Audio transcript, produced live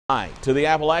To the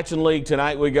Appalachian League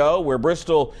tonight we go, where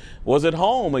Bristol was at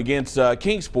home against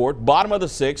Kingsport. Bottom of the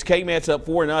sixth, K-Mets up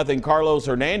 4-0. Carlos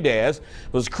Hernandez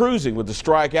was cruising with the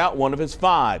strikeout, one of his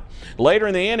 5. Later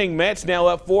in the inning, Mets now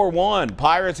up 4-1.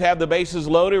 Pirates have the bases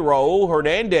loaded. Raul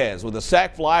Hernandez with a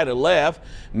sac fly to left.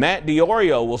 Matt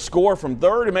DiOrio will score from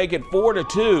third to make it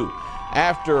 4-2.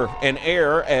 After an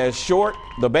error as short,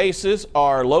 the bases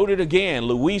are loaded again.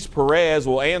 Luis Perez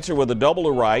will answer with a double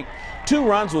to right. 2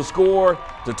 runs will score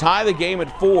to tie the game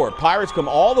at 4. Pirates come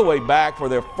all the way back for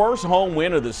their first home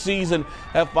win of the season.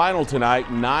 That final tonight,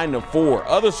 9-4.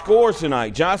 Other scores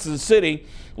tonight: Johnson City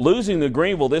losing to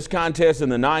Greenville this contest in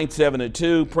the 9th,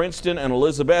 7-2. Princeton and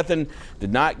Elizabethan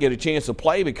did not get a chance to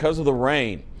play because of the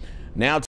rain. Now